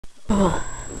Ugh.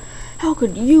 How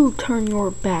could you turn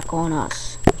your back on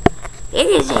us?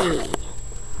 Easy!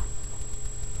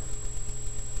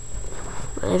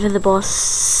 Whatever the boss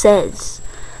says,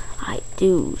 I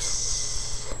do.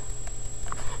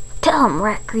 Tell him,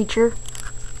 rat creature.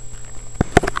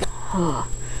 I'm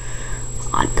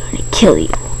gonna kill you.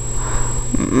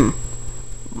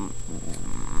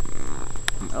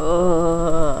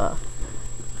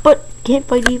 But can't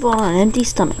fight evil on an empty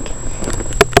stomach.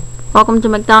 Welcome to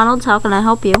McDonald's. How can I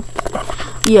help you?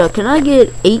 Yeah, can I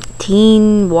get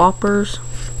 18 Whoppers?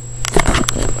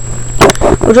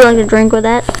 Would you like a drink with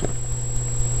that?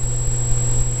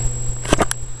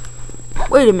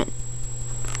 Wait a minute.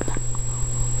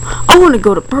 I want to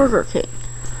go to Burger King.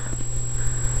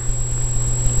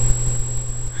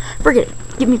 Forget it.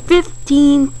 Give me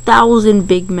 15,000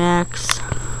 Big Macs.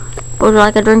 Would you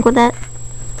like a drink with that?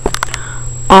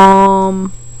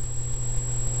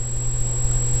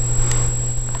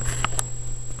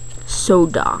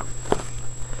 Soda.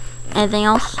 Anything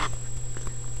else?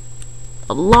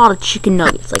 A lot of chicken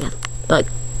nuggets, like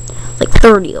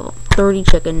 30 of them. 30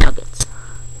 chicken nuggets.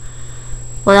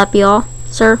 Will that be all,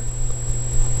 sir?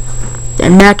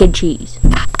 And mac and cheese.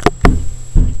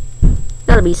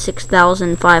 That'll be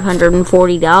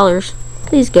 $6,540.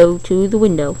 Please go to the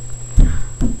window.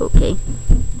 Okay.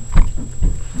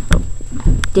 Oh.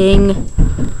 Ding.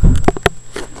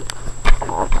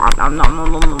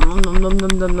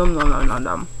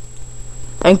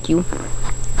 Thank you.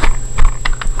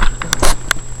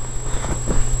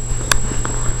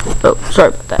 Oh, sorry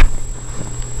about that.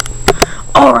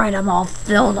 Alright, I'm all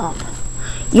filled up.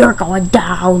 You're going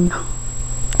down.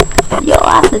 You'll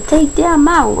have to take down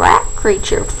my rat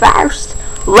creature first.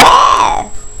 Rah!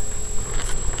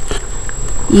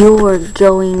 You're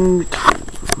going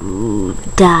to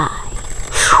die.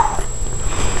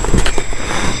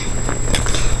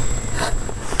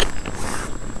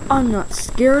 I'm not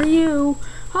scared of you.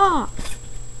 Ah!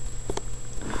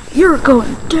 You're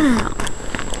going down.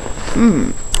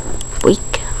 Weak.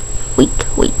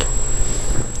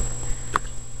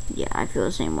 Yeah, I feel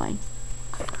the same way.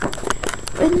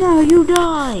 And now you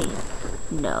die.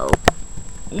 No.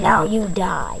 Now you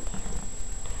die.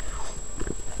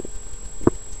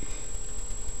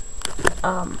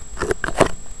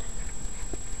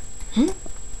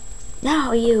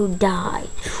 Now you die.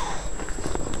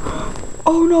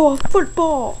 Oh no, a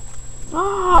football.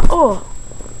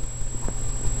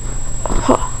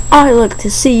 I'd like to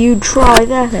see you try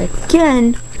that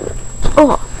again.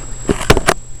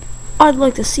 I'd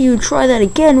like to see you try that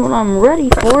again when I'm ready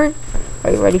for it.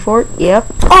 Are you ready for it? Yep.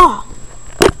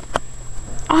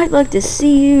 I'd like to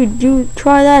see you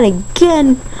try that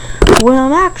again when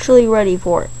I'm actually ready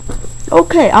for it.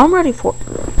 Okay, I'm ready for it.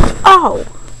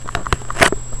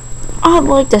 I'd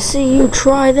like to see you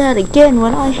try that again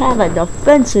when I have a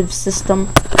defensive system.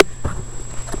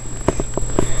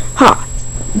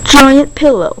 Giant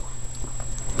pillow.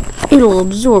 It'll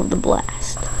absorb the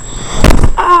blast.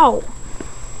 Ow!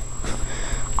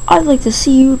 I'd like to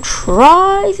see you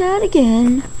try that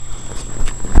again.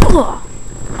 I'd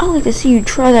like to see you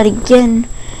try that again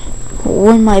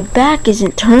when my back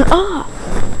isn't turned.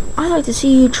 I'd like to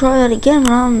see you try that again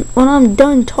when I'm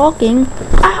done talking.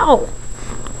 Ow!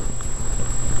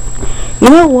 You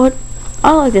know what?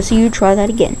 I'd like to see you try that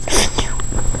again.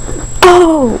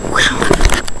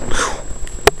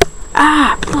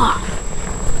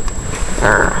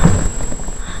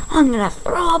 I'm gonna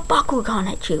throw a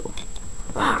Bakugan at you.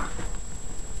 I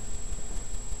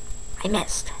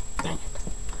missed. Dang it.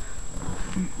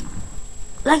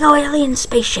 Lego alien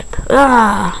spaceship.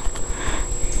 Darn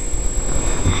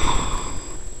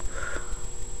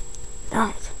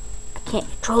it. I can't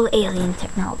control alien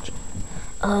technology.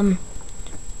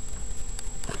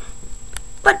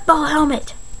 Football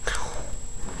helmet.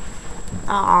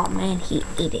 Oh man, he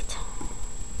ate it.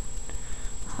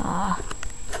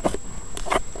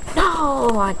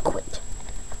 No, I quit.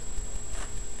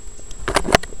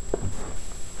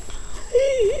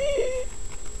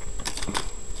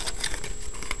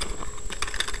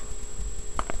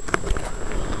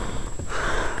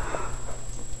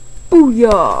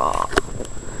 Booyah!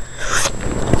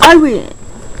 I win.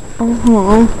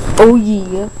 Oh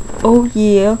yeah. Oh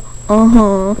yeah.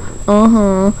 Oh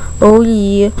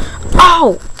yeah.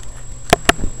 Ow!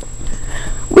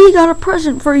 We got a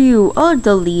present for you. A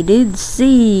deleted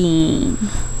scene.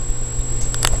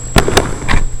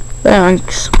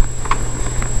 Thanks.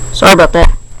 Sorry about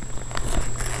that.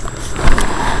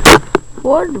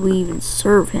 What did we even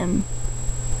serve him?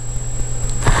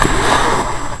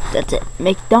 That's it.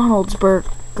 McDonald's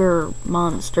burger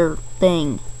monster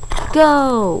thing.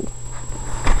 Go!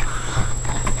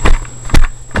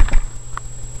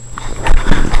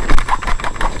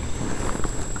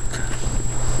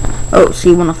 Oh, so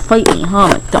you wanna fight me, huh,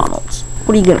 McDonald's?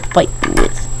 What are you gonna fight me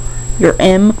with? Your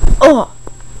M? Oh!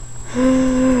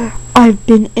 I've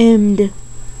been M'd.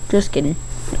 Just kidding.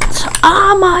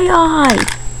 Ah, my eye!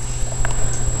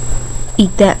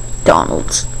 Eat that,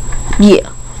 McDonald's. Yeah,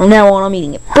 from now on I'm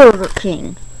eating at Burger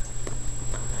King.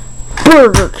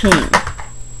 Burger King.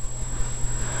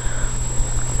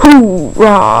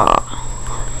 Hoorah!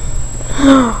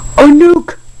 A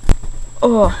nuke!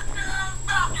 Oh.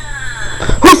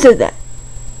 Who said that?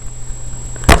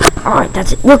 Alright,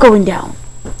 that's it. We're going down.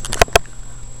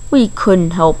 We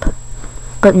couldn't help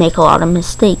but make a lot of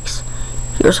mistakes.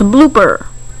 Here's a blooper.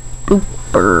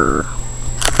 Blooper.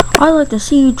 I like to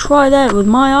see you try that with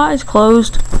my eyes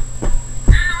closed.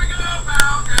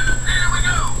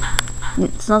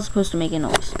 It's not supposed to make a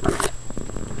noise.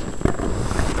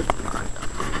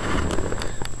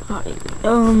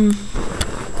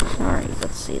 Alright,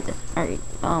 let's see this.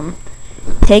 Alright,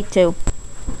 take two.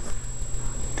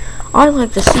 I'd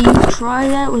like to see you try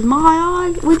that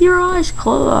with your eyes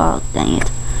closed. Oh, dang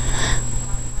it.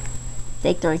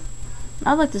 Take three.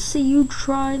 I'd like to see you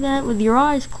try that with your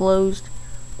eyes closed.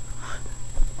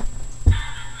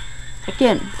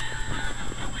 Again.